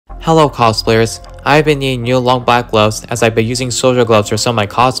Hello cosplayers, I've been needing new long black gloves as I've been using soldier gloves for some of my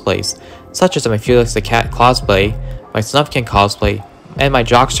cosplays, such as my Felix the Cat cosplay, my Snufkin cosplay, and my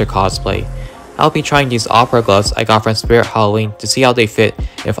Joxter cosplay. I'll be trying these opera gloves I got from Spirit Halloween to see how they fit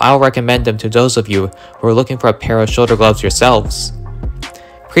and if I'll recommend them to those of you who are looking for a pair of shoulder gloves yourselves.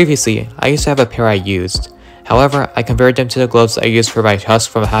 Previously, I used to have a pair I used. However, I converted them to the gloves I used for my Husk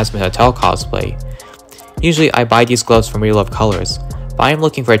from Hazmat Hotel cosplay. Usually I buy these gloves from WeLoveColors, but I am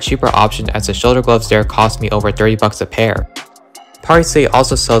looking for a cheaper option as the shoulder gloves there cost me over 30 bucks a pair. Party City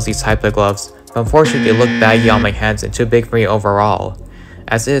also sells these type of gloves, but unfortunately they look baggy on my hands and too big for me overall.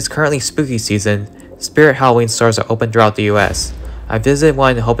 As it is currently spooky season, Spirit Halloween stores are open throughout the US. I visited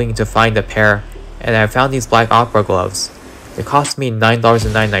one hoping to find a pair, and I found these black opera gloves. They cost me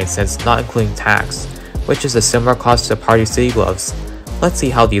 $9.99 not including tax, which is a similar cost to the Party City gloves. Let's see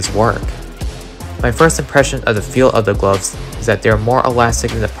how these work. My first impression of the feel of the gloves is that they are more elastic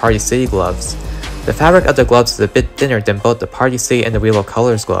than the Party City gloves. The fabric of the gloves is a bit thinner than both the Party City and the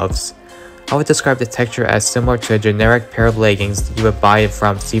WeLoveColors gloves. I would describe the texture as similar to a generic pair of leggings you would buy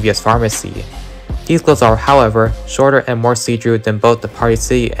from CVS Pharmacy. These gloves are, however, shorter and more see-through than both the Party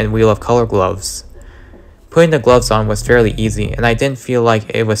City and WeLoveColor gloves. Putting the gloves on was fairly easy, and I didn't feel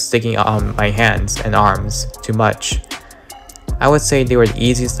like it was sticking on my hands and arms too much. I would say they were the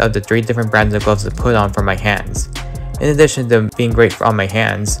easiest of the 3 different brands of gloves to put on for my hands. In addition to being great on my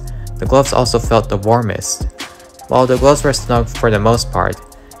hands, the gloves also felt the warmest. While the gloves were snug for the most part,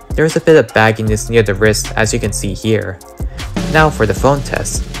 there was a bit of bagginess near the wrist as you can see here. Now for the phone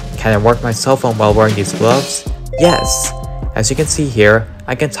test. Can I work my cell phone while wearing these gloves? Yes! As you can see here,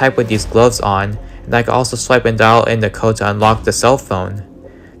 I can type with these gloves on, and I can also swipe and dial in the code to unlock the cell phone.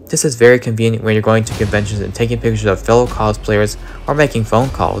 This is very convenient when you're going to conventions and taking pictures of fellow cosplayers or making phone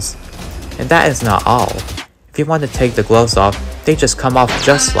calls. And that is not all. If you want to take the gloves off, they just come off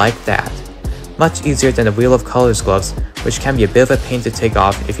just like that. Much easier than the WeLoveColors gloves, which can be a bit of a pain to take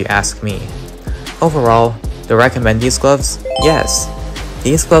off if you ask me. Overall, do I recommend these gloves? Yes!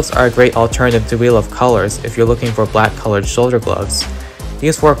 These gloves are a great alternative to WeLoveColors if you're looking for black colored shoulder gloves.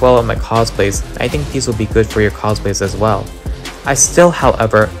 These work well on my cosplays, and I think these will be good for your cosplays as well. I still,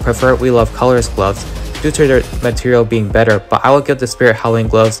 however, prefer WeLoveColors gloves due to their material being better, but I will give the Spirit Halloween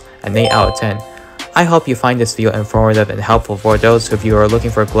gloves an 8 out of 10. I hope you find this video informative and helpful for those of you who are looking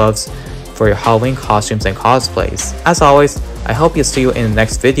for gloves for your Halloween costumes and cosplays. As always, I hope to see you in the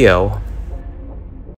next video.